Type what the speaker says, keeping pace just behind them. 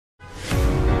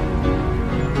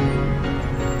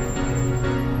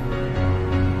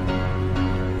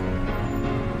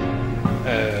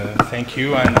Thank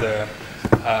you, and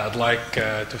I'd like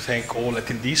to thank all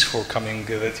attendees for coming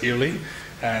that early,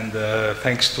 and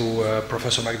thanks to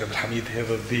Professor Magda Abdelhamid,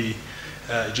 head of the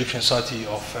Egyptian Society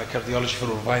of Cardiology,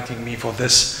 for inviting me for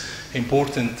this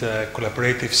important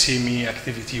collaborative CME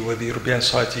activity with the European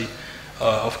Society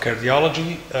of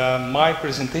Cardiology. My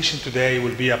presentation today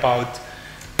will be about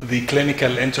the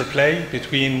clinical interplay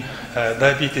between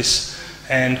diabetes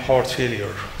and heart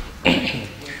failure.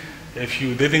 If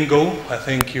you didn't go, I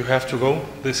think you have to go.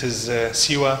 This is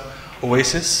Siwa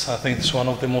Oasis. I think it's one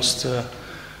of the most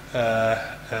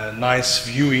nice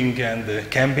viewing and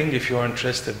camping if you are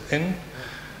interested in.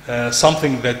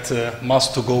 Something that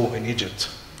must to go in Egypt.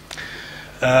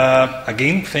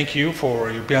 Again, thank you for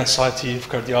European Society of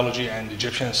Cardiology and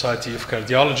Egyptian Society of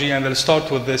Cardiology. And I'll start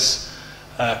with this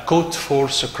quote for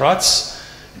Socrates.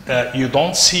 You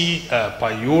don't see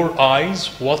by your eyes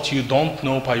what you don't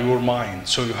know by your mind.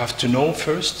 So you have to know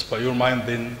first by your mind,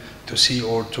 then to see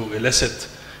or to elicit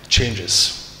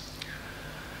changes.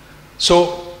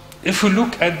 So if we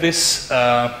look at this,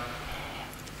 I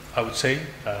would say,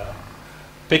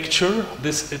 picture,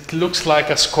 it looks like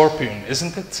a scorpion,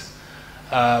 isn't it?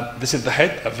 This is the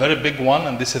head, a very big one,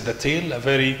 and this is the tail, a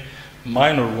very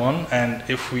minor one. And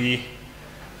if we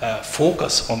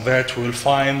focus on that, we will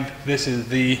find this is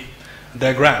the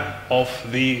diagram of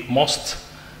the most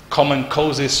common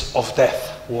causes of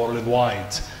death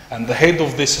worldwide. And the head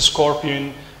of this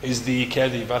scorpion is the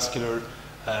cardiovascular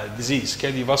disease.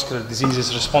 Cardiovascular disease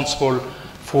is responsible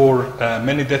for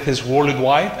many deaths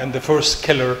worldwide, and the first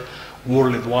killer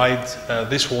worldwide,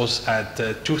 this was at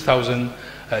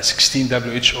 2016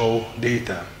 WHO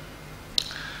data.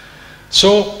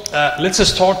 So let's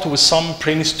start with some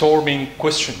brainstorming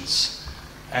questions.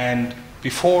 And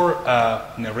before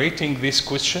narrating these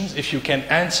questions, if you can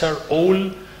answer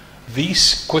all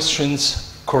these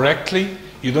questions correctly,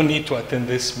 you don't need to attend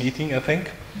this meeting, I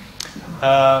think.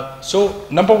 So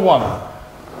number one,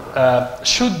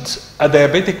 should a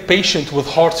diabetic patient with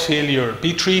heart failure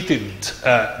be treated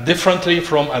differently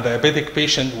from a diabetic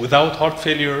patient without heart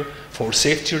failure for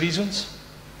safety reasons?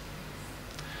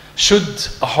 Should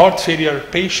a heart failure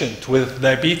patient with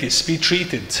diabetes be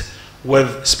treated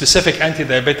with specific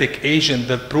anti-diabetic agent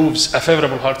that proves a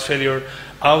favorable heart failure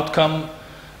outcome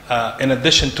in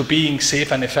addition to being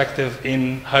safe and effective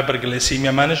in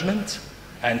hyperglycemia management?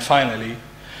 And finally,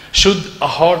 should a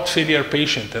heart failure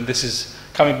patient, and this is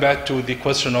coming back to the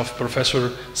question of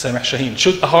Professor Sameh Shaheen,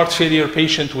 should a heart failure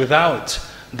patient without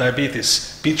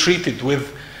diabetes be treated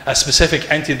with a specific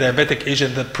anti-diabetic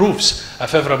agent that proves a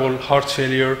favorable heart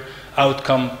failure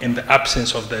outcome in the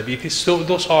absence of diabetes? So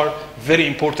those are very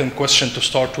important questions to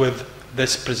start with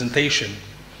this presentation.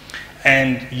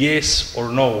 And yes or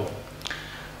no.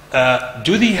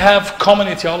 Do they have common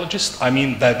etiologists? I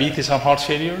mean, diabetes and heart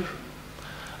failure?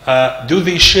 Do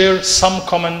they share some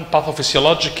common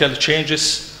pathophysiological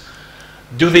changes?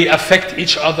 Do they affect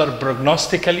each other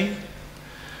prognostically?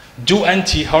 Do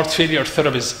anti-heart failure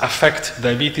therapies affect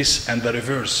diabetes, and the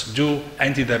reverse? Do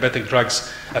anti-diabetic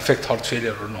drugs affect heart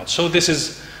failure or not? So this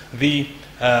is the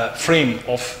frame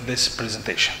of this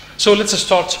presentation. So let's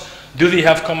start. Do they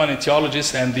have common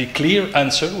etiologies? And the clear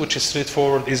answer, which is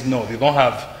straightforward, is no. They don't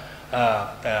have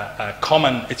a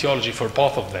common etiology for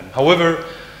both of them. However,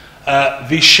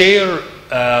 they share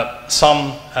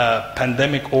some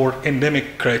pandemic or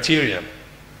endemic criteria.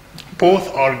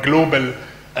 Both are global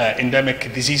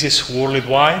endemic diseases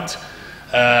worldwide.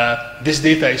 This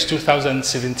data is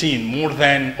 2017. More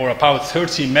than or about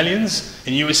 30 millions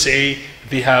in USA,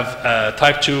 they have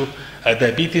type 2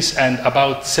 diabetes, and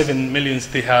about 7 millions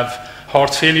they have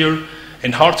heart failure.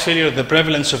 In heart failure, the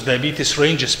prevalence of diabetes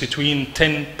ranges between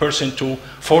 10% to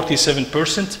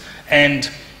 47%,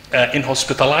 and in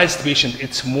hospitalized patients,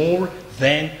 it's more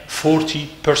than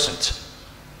 40%.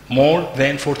 More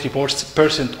than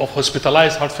 40% of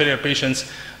hospitalized heart failure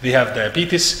patients, they have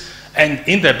diabetes. And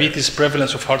in diabetes,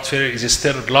 prevalence of heart failure is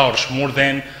still large, more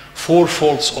than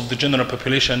 4-folds of the general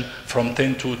population, from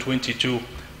 10 to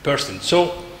 22%.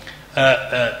 So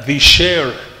they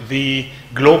share the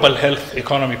global health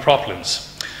economy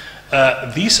problems.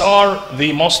 These are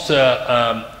the most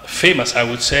famous, I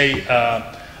would say,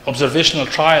 observational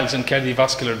trials in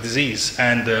cardiovascular disease.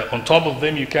 And on top of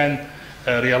them, you can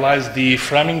realize the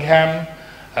Framingham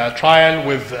trial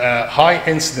with high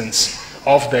incidence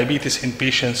of diabetes in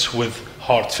patients with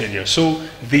heart failure. So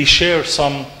they share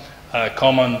some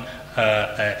common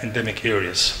endemic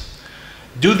areas.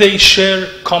 Do they share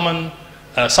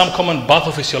some common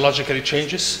pathophysiological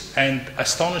changes? And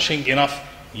astonishing enough,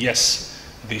 yes,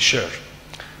 they share.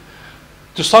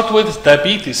 To start with,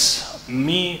 diabetes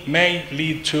may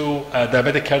lead to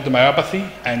diabetic cardiomyopathy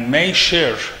and may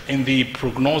share in the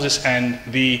prognosis and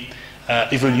the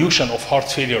evolution of heart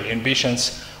failure in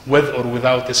patients with or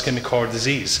without ischemic heart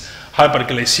disease.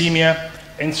 Hyperglycemia,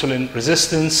 insulin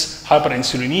resistance,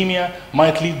 hyperinsulinemia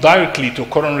might lead directly to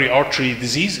coronary artery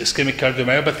disease, ischemic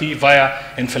cardiomyopathy via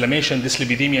inflammation,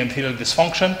 dyslipidemia, endothelial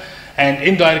dysfunction, and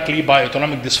indirectly by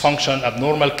autonomic dysfunction,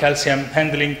 abnormal calcium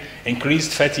handling,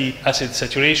 increased fatty acid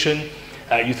saturation,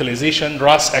 utilization,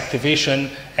 RAS activation,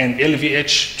 and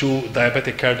LVH to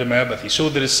diabetic cardiomyopathy. So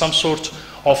there is some sort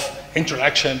of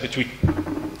interaction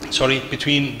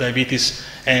between diabetes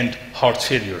and heart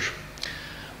failure.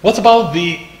 What about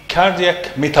the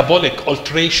cardiac metabolic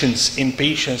alterations in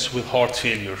patients with heart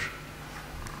failure?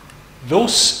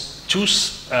 Those two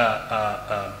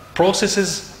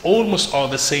processes almost are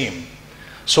the same.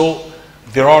 So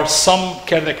there are some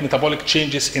cardiac metabolic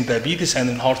changes in diabetes and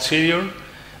in heart failure,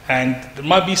 and there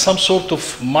might be some sort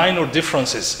of minor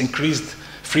differences, increased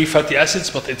free fatty acids,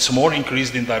 but it's more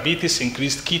increased in diabetes,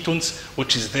 increased ketones,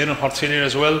 which is there in heart failure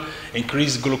as well,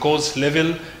 increased glucose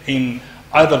level in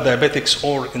either diabetics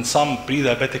or in some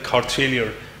pre-diabetic heart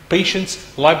failure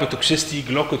patients, lipotoxicity,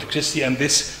 glucotoxicity, and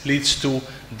this leads to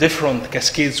different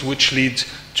cascades which lead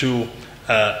to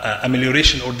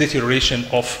amelioration or deterioration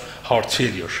of heart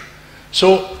failure.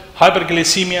 So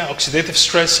hyperglycemia, oxidative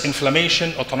stress,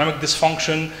 inflammation, autonomic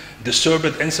dysfunction,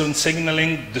 disturbed insulin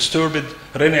signaling, disturbed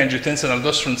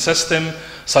renin-angiotensin-aldosterone system,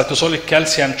 cytosolic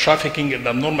calcium trafficking, and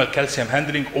abnormal calcium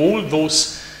handling, all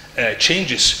those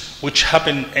changes which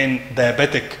happen in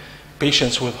diabetic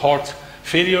patients with heart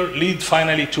failure lead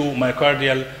finally to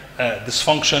myocardial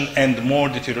dysfunction and more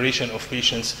deterioration of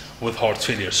patients with heart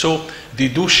failure. So they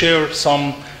do share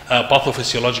some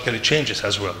pathophysiological changes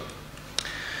as well.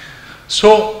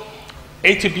 So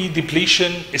ATP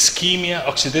depletion, ischemia,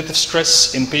 oxidative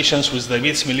stress in patients with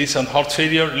diabetes mellitus and heart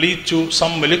failure lead to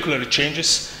some molecular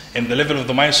changes in the level of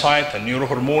the myocyte and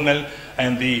neurohormonal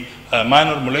and the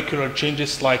minor molecular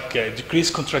changes like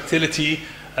decreased contractility,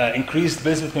 increased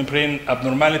basement membrane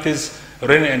abnormalities,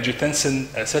 renin-angiotensin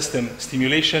system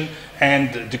stimulation,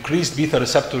 and decreased beta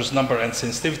receptors number and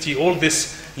sensitivity. All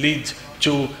this lead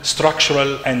to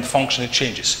structural and functional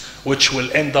changes, which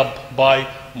will end up by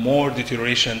more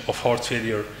deterioration of heart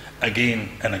failure again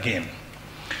and again.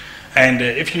 And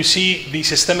if you see the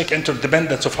systemic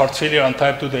interdependence of heart failure and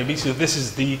type 2 diabetes, this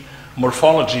is the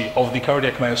morphology of the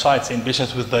cardiac myocytes in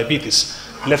patients with diabetes.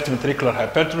 Left ventricular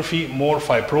hypertrophy, more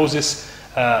fibrosis,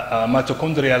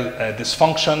 mitochondrial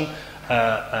dysfunction,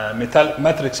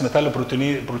 matrix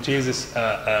metalloproteases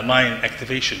 9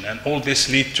 activation, and all this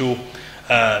lead to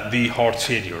the heart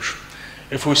failure.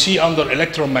 If we see under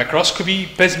electron microscopy,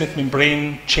 basement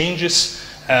membrane changes,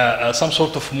 some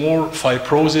sort of more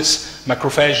fibrosis,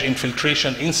 macrophage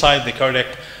infiltration inside the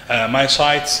cardiac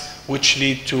myocytes, which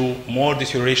lead to more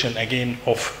deterioration again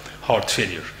of heart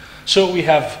failure. So we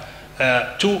have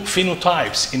two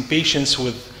phenotypes in patients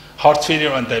with heart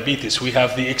failure and diabetes. We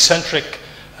have the eccentric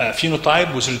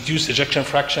phenotype with reduced ejection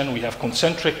fraction. We have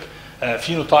concentric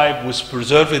phenotype with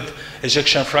preserved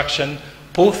ejection fraction.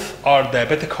 Both are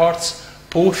diabetic hearts.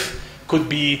 Both could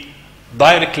be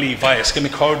directly via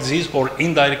ischemic heart disease or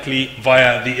indirectly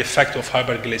via the effect of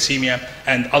hyperglycemia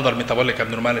and other metabolic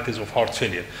abnormalities of heart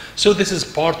failure. So this is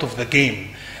part of the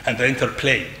game and the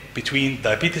interplay between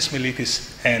diabetes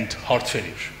mellitus and heart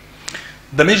failure.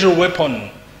 The major weapon,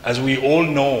 as we all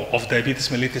know, of diabetes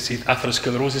mellitus is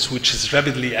atherosclerosis, which is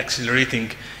rapidly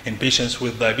accelerating in patients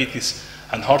with diabetes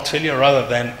and heart failure rather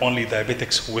than only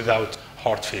diabetics without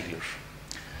heart failure.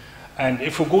 And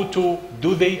if we go to,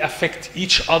 do they affect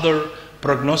each other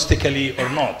prognostically or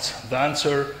not? The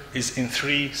answer is in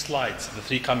 3 slides, the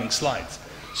 3 coming slides.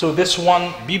 So this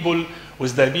one, people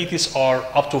with diabetes are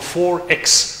up to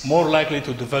 4x more likely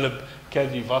to develop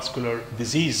cardiovascular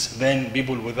disease than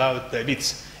people without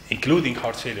diabetes, including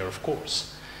heart failure, of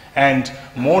course. And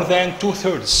more than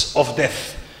 2/3 of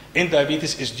death in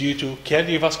diabetes is due to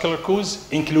cardiovascular cause,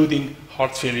 including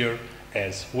heart failure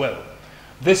as well.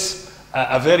 This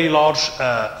a very large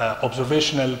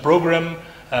observational program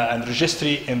and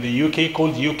registry in the UK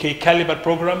called UK Caliber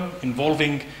program,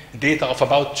 involving data of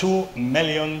about 2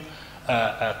 million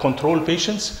control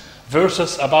patients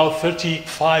versus about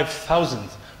 35,000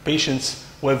 patients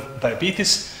with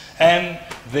diabetes. And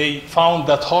they found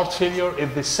that heart failure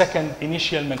is the second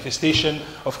initial manifestation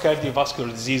of cardiovascular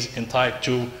disease in type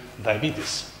 2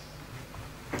 diabetes.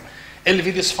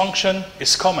 LV dysfunction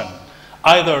is common,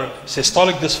 either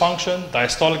systolic dysfunction,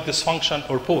 diastolic dysfunction,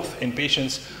 or both in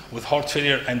patients with heart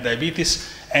failure and diabetes.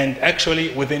 And actually,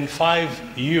 within 5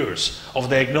 years of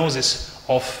diagnosis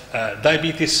of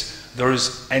diabetes, there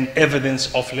is an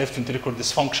evidence of left ventricular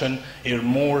dysfunction in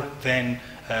more than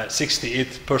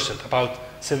 68%, about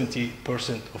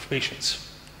 70% of patients.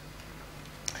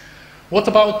 What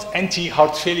about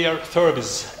anti-heart failure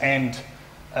therapies and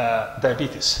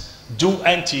diabetes? Do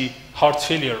anti-heart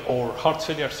failure or heart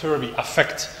failure therapy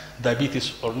affect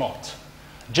diabetes or not?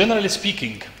 Generally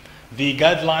speaking, the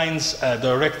guidelines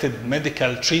directed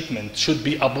medical treatment should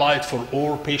be applied for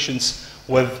all patients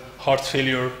with heart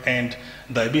failure and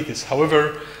diabetes.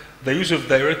 However, the use of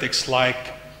diuretics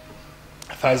like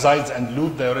thiazides and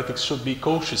loop diuretics should be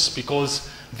cautious because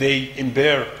they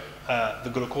impair the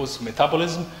glucose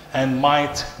metabolism and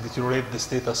might deteriorate the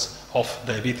status of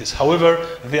diabetes. However,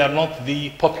 they are not the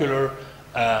popular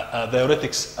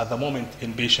diuretics at the moment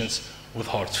in patients with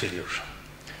heart failure.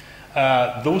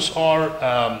 Those are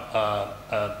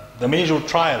the major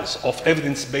trials of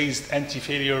evidence-based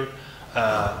anti-failure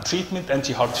treatment,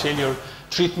 anti-heart failure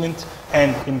treatment,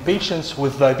 and in patients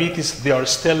with diabetes, they are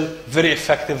still very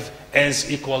effective as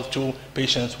equal to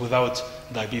patients without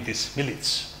diabetes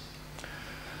mellitus.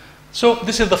 So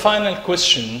this is the final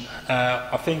question.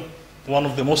 I think one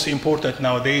of the most important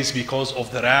nowadays because of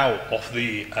the row of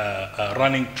the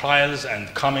running trials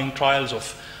and coming trials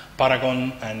of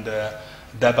Paragon and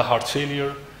DABA heart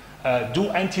failure. Do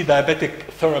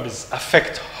anti-diabetic therapies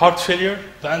affect heart failure?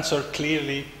 The answer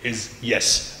clearly is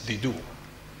yes, they do.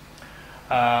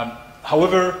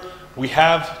 However, we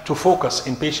have to focus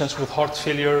in patients with heart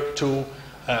failure to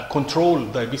control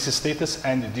diabetes status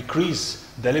and decrease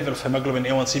the level of hemoglobin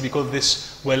A1C because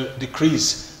this will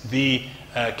decrease the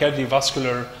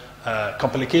cardiovascular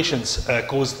complications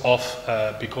caused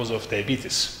because of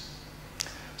diabetes.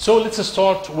 So let's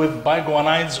start with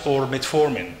biguanides or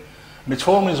metformin.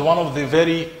 Metformin is one of the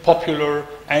very popular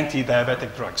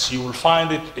anti-diabetic drugs. You will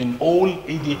find it in all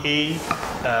EDA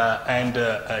and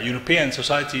European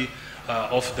Society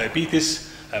of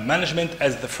Diabetes Management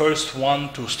as the first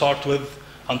one to start with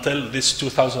until this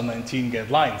 2019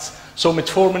 guidelines. So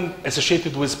metformin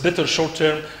associated with better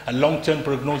short-term and long-term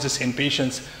prognosis in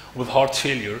patients with heart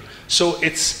failure. So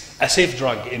it's a safe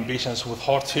drug in patients with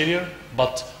heart failure,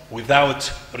 but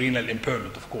without renal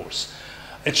impairment, of course.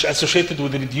 It's associated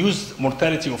with reduced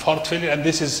mortality of heart failure, and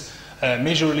this is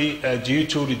majorly due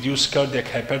to reduced cardiac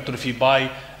hypertrophy by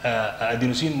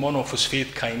adenosine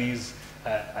monophosphate kinase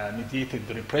mediated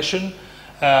repression.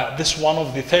 This is one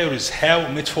of the theories how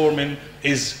metformin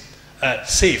is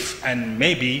safe and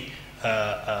maybe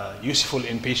useful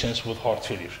in patients with heart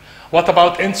failure. What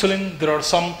about insulin? There are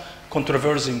some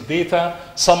controversial data.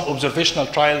 Some observational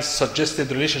trials suggested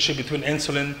the relationship between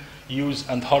insulin use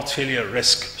and heart failure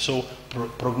risk, so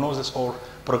prognosis or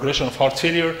progression of heart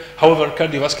failure. However,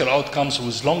 cardiovascular outcomes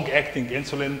with long-acting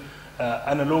insulin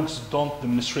analogs don't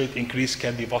demonstrate increased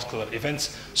cardiovascular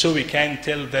events, so we can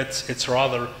tell that it's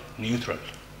rather neutral.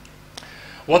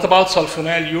 What about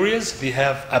sulfonylureas? They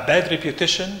have a bad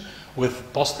reputation with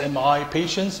post-MI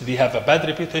patients. They have a bad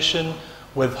reputation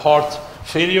with heart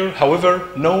failure. However,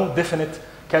 no definite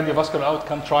cardiovascular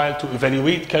outcome trial to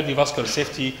evaluate cardiovascular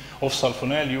safety of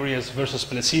sulfonylureas versus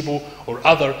placebo or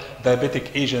other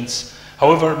diabetic agents.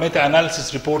 However,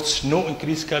 meta-analysis reports no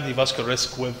increased cardiovascular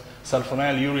risk with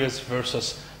sulfonylureas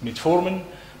versus metformin,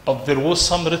 but there was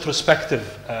some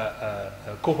retrospective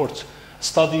cohort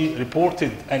study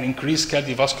reported an increased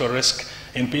cardiovascular risk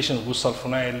in patients with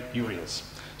sulfonylureas.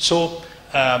 So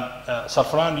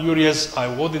sulfonylureas, I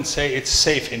wouldn't say it's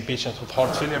safe in patients with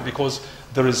heart failure because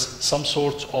there is some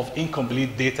sort of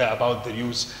incomplete data about their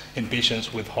use in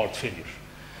patients with heart failure.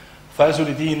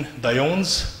 Thiazolidine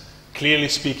diones, clearly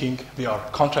speaking, they are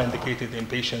contraindicated in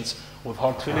patients with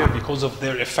heart failure because of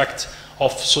their effect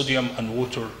of sodium and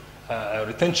water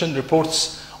retention.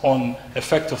 Reports on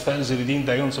effect of thiazolidine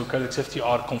diones on cardiac safety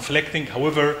are conflicting.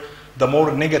 However, the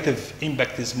more negative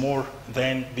impact is more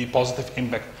than the positive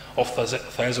impact of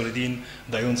thiazolidine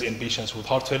diones in patients with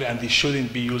heart failure, and they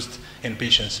shouldn't be used in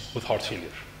patients with heart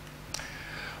failure.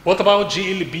 What about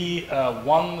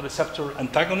GLP-1 receptor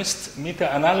antagonist?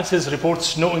 Meta-analysis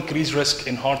reports no increased risk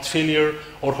in heart failure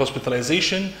or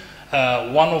hospitalization.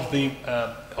 One of the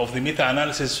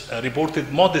meta-analysis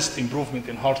reported modest improvement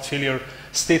in heart failure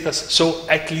status, so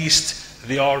at least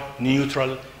they are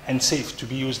neutral and safe to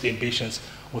be used in patients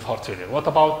with heart failure. What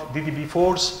about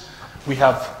DDP4s? We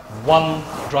have one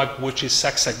drug which is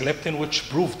saxagliptin, which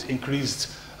proved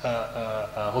increased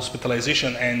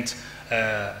hospitalization and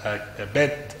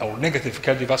bad or negative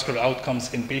cardiovascular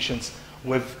outcomes in patients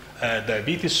with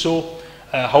diabetes. So,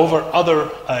 however, other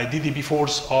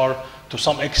DDP4s are to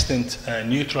some extent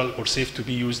neutral or safe to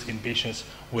be used in patients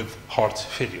with heart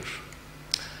failure.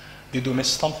 Did we miss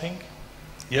something?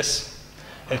 Yes?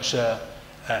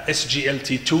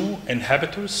 SGLT2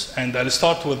 inhibitors. And I'll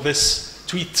start with this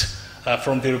tweet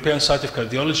from the European Society of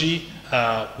Cardiology,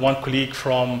 one colleague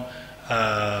from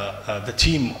the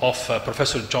team of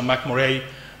Professor John McMurray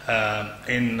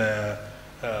in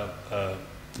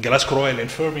Glasgow Royal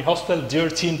Infirmary Hospital. Dear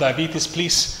Team Diabetes,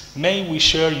 please, may we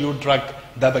share your drug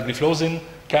dapagliflozin?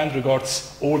 Kind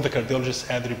regards, all the cardiologists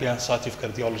at the European Society of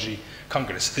Cardiology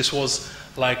Congress. This was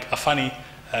like a funny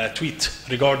tweet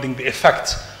regarding the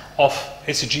effect of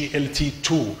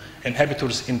SGLT2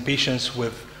 inhibitors in patients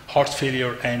with heart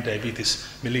failure and diabetes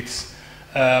mellitus.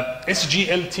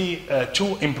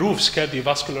 SGLT2 improves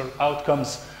cardiovascular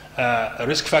outcomes,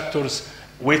 risk factors,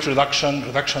 weight reduction,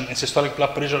 reduction in systolic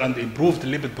blood pressure, and improved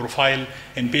lipid profile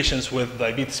in patients with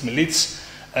diabetes mellitus.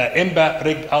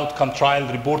 EMBA-RIG outcome trial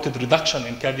reported reduction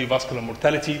in cardiovascular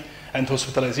mortality and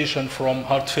hospitalization from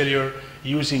heart failure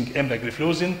using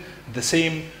empagliflozin. The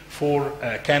same for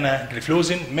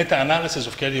canagliflozin. Meta-analysis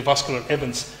of cardiovascular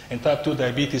events in type 2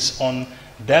 diabetes on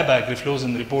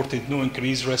dapagliflozin reported no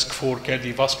increased risk for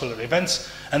cardiovascular events.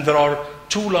 And there are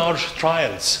 2 large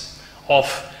trials of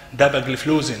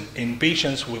dapagliflozin in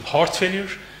patients with heart failure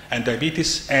and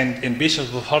diabetes, and in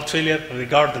patients with heart failure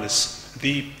regardless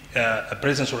the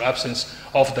presence or absence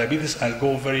of diabetes. I'll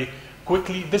go very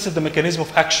quickly. This is the mechanism of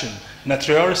action,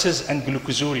 natriuresis and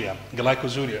glycosuria,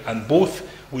 and both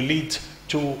will lead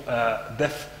to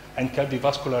death and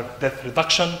cardiovascular death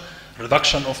reduction,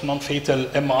 reduction of non-fatal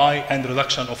MI, and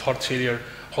reduction of heart failure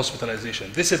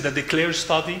hospitalization. This is the DECLARE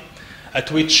study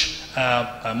at which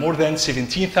more than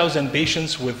 17,000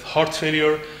 patients with heart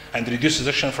failure and reduced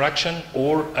ejection fraction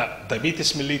or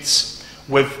diabetes mellitus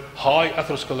with high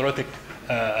atherosclerotic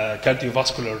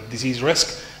cardiovascular disease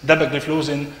risk.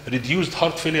 Dapagliflozin reduced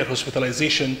heart failure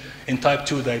hospitalization in type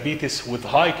 2 diabetes with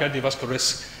high cardiovascular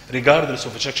risk regardless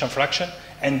of ejection fraction.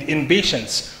 And in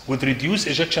patients with reduced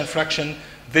ejection fraction,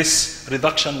 this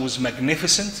reduction was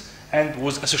magnificent and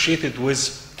was associated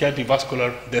with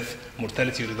cardiovascular death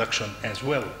mortality reduction as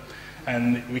well.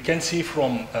 And we can see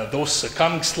from those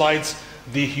coming slides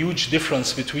the huge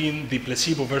difference between the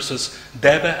placebo versus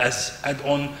DAPA as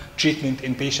add-on treatment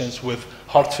in patients with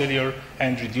heart failure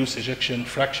and reduced ejection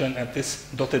fraction, and this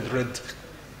dotted red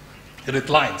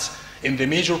lines. In the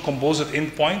major composite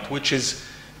endpoint, which is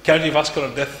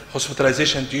cardiovascular death,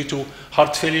 hospitalization due to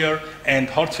heart failure, and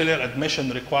heart failure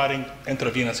admission requiring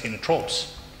intravenous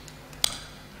inotropes.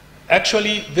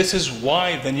 Actually, this is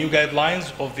why the new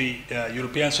guidelines of the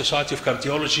European Society of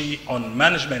Cardiology on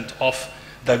management of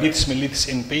diabetes mellitus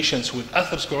in patients with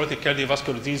atherosclerotic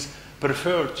cardiovascular disease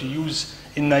prefer to use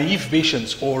in naive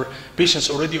patients or patients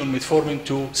already on metformin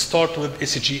to start with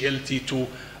SGLT2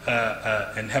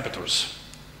 inhibitors.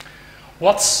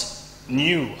 What's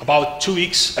new? About 2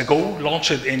 weeks ago,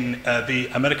 launched in the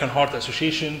American Heart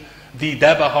Association, the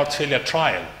DAPA heart failure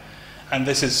trial. And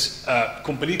this is a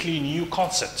completely new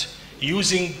concept,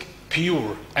 using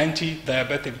pure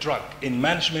anti-diabetic drug in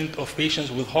management of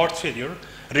patients with heart failure,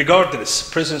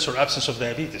 regardless presence or absence of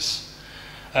diabetes.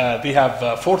 They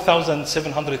have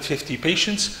 4,750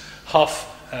 patients, half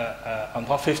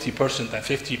 50% and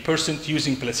 50%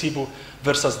 using placebo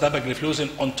versus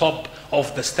dapagliflozin on top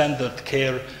of the standard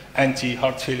care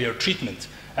anti-heart failure treatment.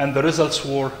 And the results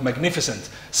were magnificent.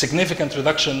 Significant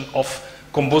reduction of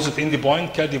composite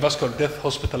endpoint, cardiovascular death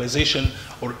hospitalization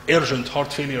or urgent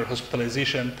heart failure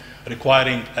hospitalization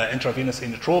requiring intravenous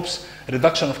inotropes,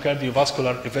 reduction of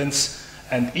cardiovascular events,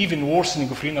 and even worsening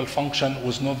of renal function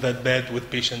was not that bad with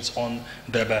patients on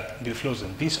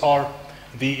dapagliflozin. These are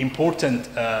the important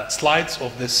slides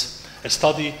of this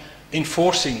study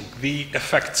enforcing the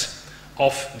effect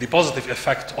of the positive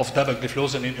effect of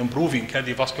dapagliflozin in improving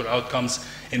cardiovascular outcomes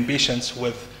in patients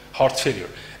with heart failure.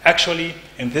 Actually,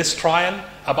 in this trial,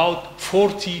 about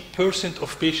 40%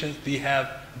 of patients, they have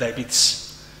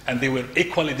diabetes, and they were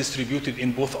equally distributed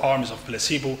in both arms of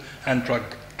placebo and drug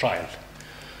trial.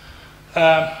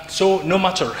 So no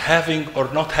matter having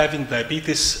or not having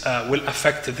diabetes will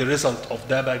affect the result of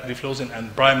dapagliflozin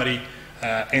and primary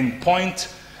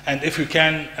endpoint. And if you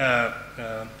can,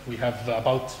 we have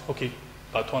about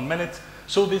 1 minute.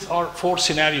 So these are 4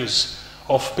 scenarios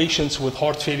of patients with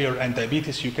heart failure and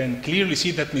diabetes. You can clearly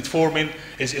see that metformin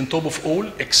is on top of all,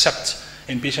 except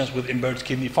in patients with impaired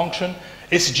kidney function.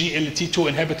 SGLT2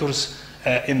 inhibitors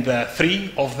in the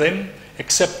 3 of them,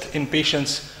 except in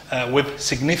patients with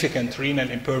significant renal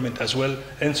impairment as well.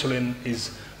 Insulin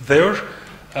is there.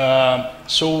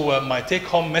 So my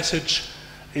take-home message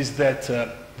is that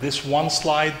this one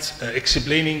slide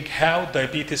explaining how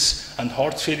diabetes and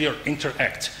heart failure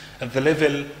interact at the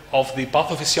level of the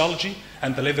pathophysiology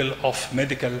and the level of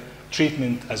medical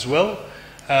treatment as well.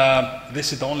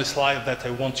 This is the only slide that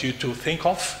I want you to think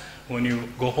of when you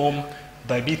go home.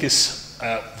 Diabetes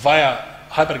via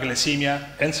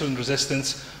hyperglycemia, insulin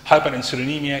resistance,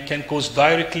 hyperinsulinemia can cause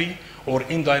directly or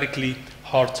indirectly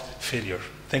heart failure.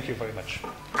 Thank you very much.